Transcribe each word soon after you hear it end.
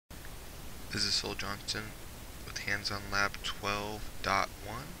This is Johnston with Hands-on Lab 12.1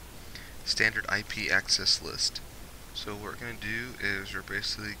 Standard IP Access List. So what we're going to do is we're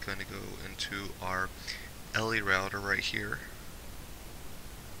basically going to go into our LE router right here.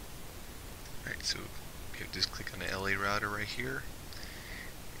 Alright, so you can just click on the LE router right here,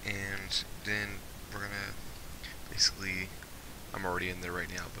 and then we're going to basically, I'm already in there right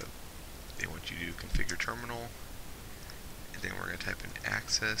now, but they want you to configure terminal, and then we're going to type in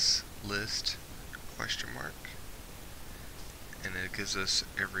access list ? And it gives us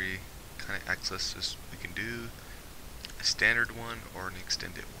every kind of access list we can do, a standard one or an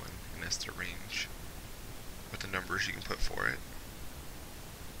extended one, and that's the range with the numbers you can put for it.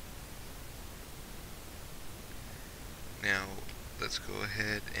 Now let's go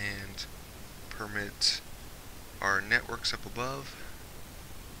ahead and permit our networks up above.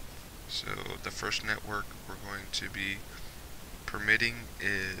 So the first network we're going to be permitting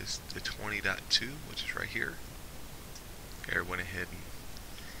is the 20.2, which is right here. Okay, I went ahead and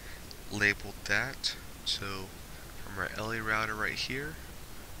labeled that. So from our LE router right here,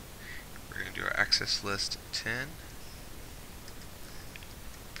 we're going to do our access list 10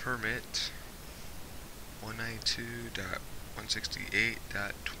 permit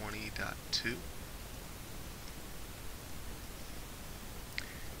 192.168.20.2,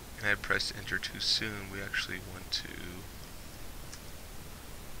 and I pressed enter too soon. We actually want to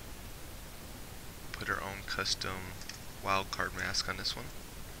put our own custom wildcard mask on this one.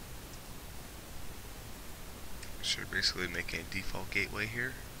 So we're basically making a default gateway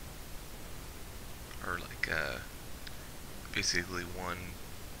here, or like basically one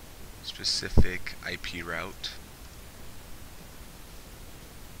specific IP route.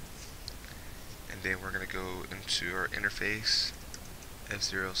 And then we're going to go into our interface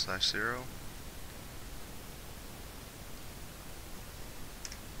F0/0.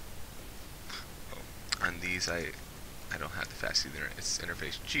 On these I don't have the fast Ethernet, it's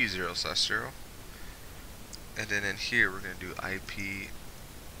interface G0/0. And then in here we're going to do IP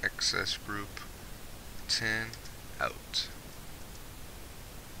access group 10 out.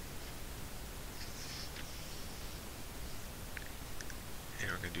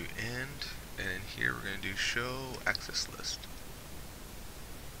 And we're going to do end, and in here we're going to do show access list.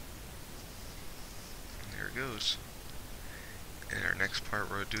 And there it goes. And our next part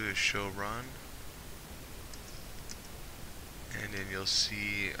we're going to do is show run. And then you'll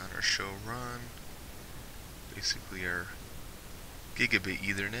see on our show run, basically our gigabit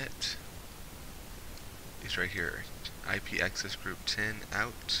Ethernet is right here. IP access group 10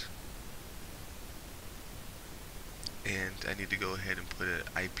 out. And I need to go ahead and put an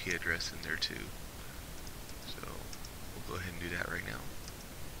IP address in there too. So we'll go ahead and do that right now.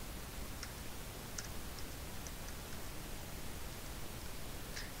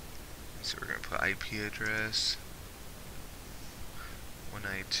 So we're going to put IP address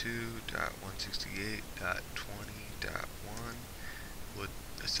 192.168.20.1 with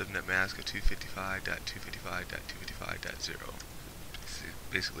a subnet mask of 255.255.255.0.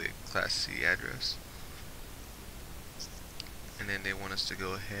 Basically a Class C address. And then they want us to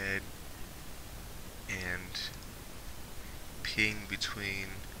go ahead and ping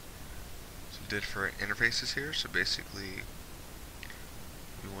between some different interfaces here. So basically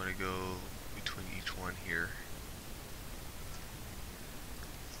we want to go between each one here.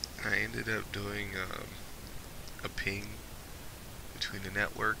 I ended up doing a ping between the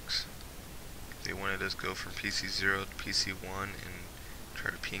networks. They wanted us to go from PC0 to PC1 and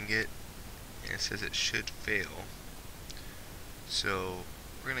try to ping it, and it says it should fail. So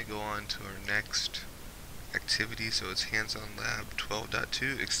we're going to go on to our next activity. So it's Hands-on Lab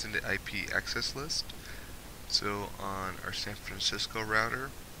 12.2 Extended IP Access List. So on our San Francisco router,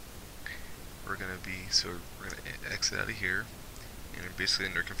 we're going to exit out of here. And basically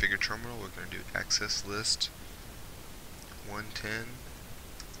under configure terminal, we're going to do access list 110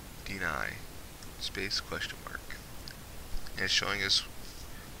 deny space ? And it's showing us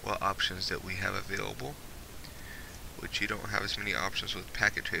what options that we have available, which you don't have as many options with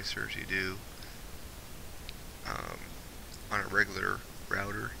packet tracer as you do on a regular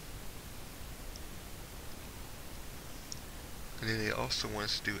router. And then they also want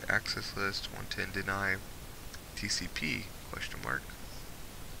us to do access list 110 deny TCP ?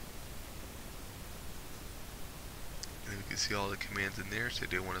 And we can see all the commands in there. So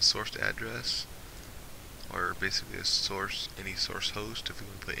they want a source address, or basically a source, any source host if we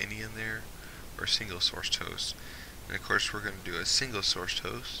want to put any in there, or a single source host. And of course we're going to do a single source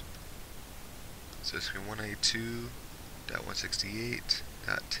host. So it's going to be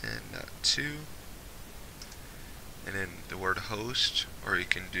 192.168.10.2, and then the word host, or you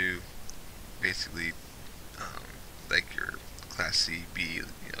can do basically like your Class C, B,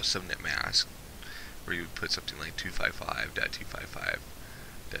 subnet mask, where you would put something like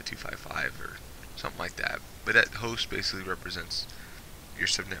 255.255.255 or something like that. But that host basically represents your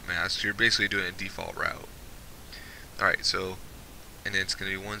subnet mask. You're basically doing a default route. Alright, so, and then it's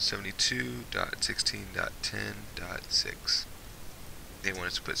going to be 172.16.10.6. They want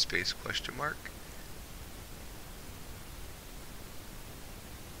us to put space question mark.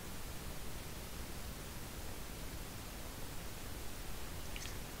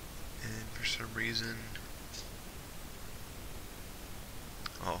 And for some reason,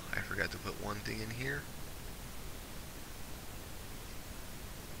 oh, I forgot to put one thing in here.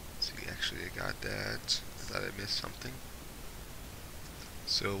 See, actually I got that. I thought I missed something.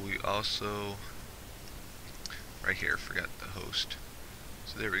 So we also, right here, forgot the host.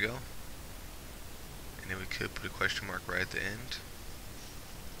 So there we go. And then we could put a question mark right at the end.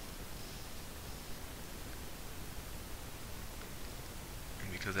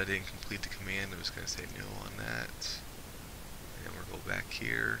 And because I didn't complete the command, I'm just going to say no on that. And then we'll go back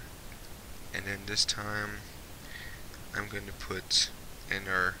here. And then this time, I'm going to put in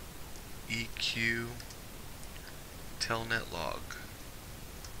our EQ telnet log.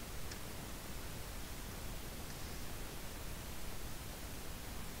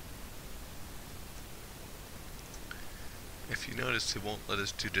 If you notice, it won't let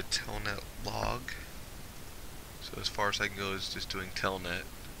us do the telnet log. So as far as I can go is just doing telnet.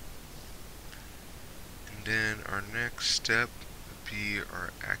 And then our next step would be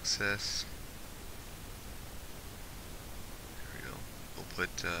our access. There we go. We'll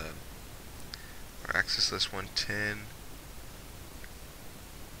put our access list 110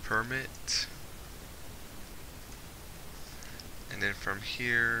 permit. And then from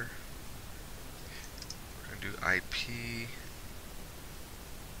here, we're going to do IP.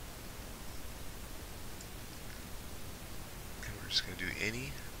 And we're just going to do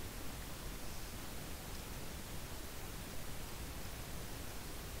any.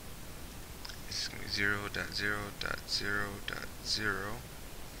 This is going to be 0.0.0.0.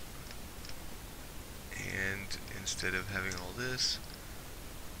 And instead of having all this,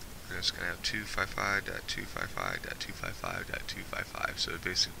 we're just going to have 255.255.255.255. So it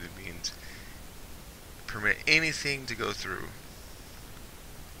basically means permit anything to go through.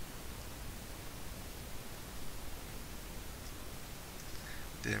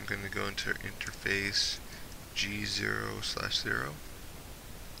 Then I'm going to go into interface G0/0.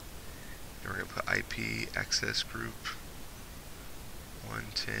 And we're going to put IP access group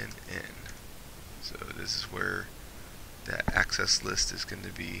 110N. So this is where that access list is going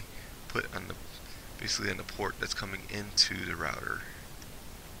to be put on the, basically on the port that's coming into the router.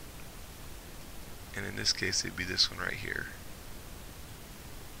 And in this case, it'd be this one right here.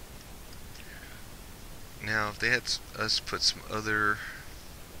 Now, if they had us put some other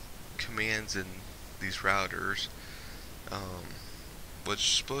commands in these routers, what's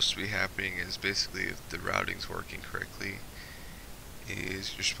supposed to be happening is basically, if the routing's working correctly,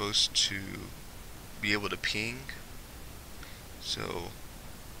 is you're supposed to be able to ping. So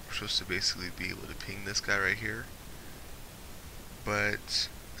we're supposed to basically be able to ping this guy right here, but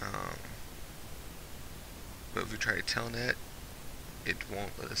if we try to telnet, it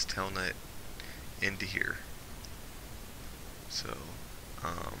won't let us telnet into here. So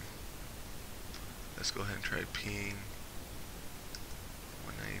let's go ahead and try ping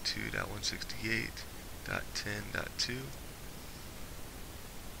 192.168.10.2.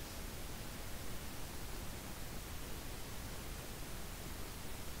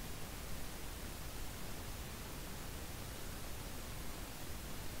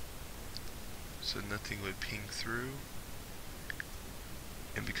 So nothing would ping through.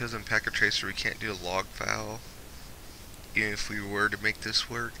 And because I'm packet tracer, we can't do a log file. Even if we were to make this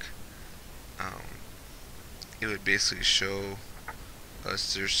work, it would basically show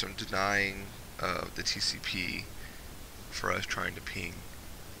us there's some denying of the TCP for us trying to ping.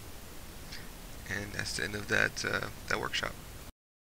 And that's the end of that workshop.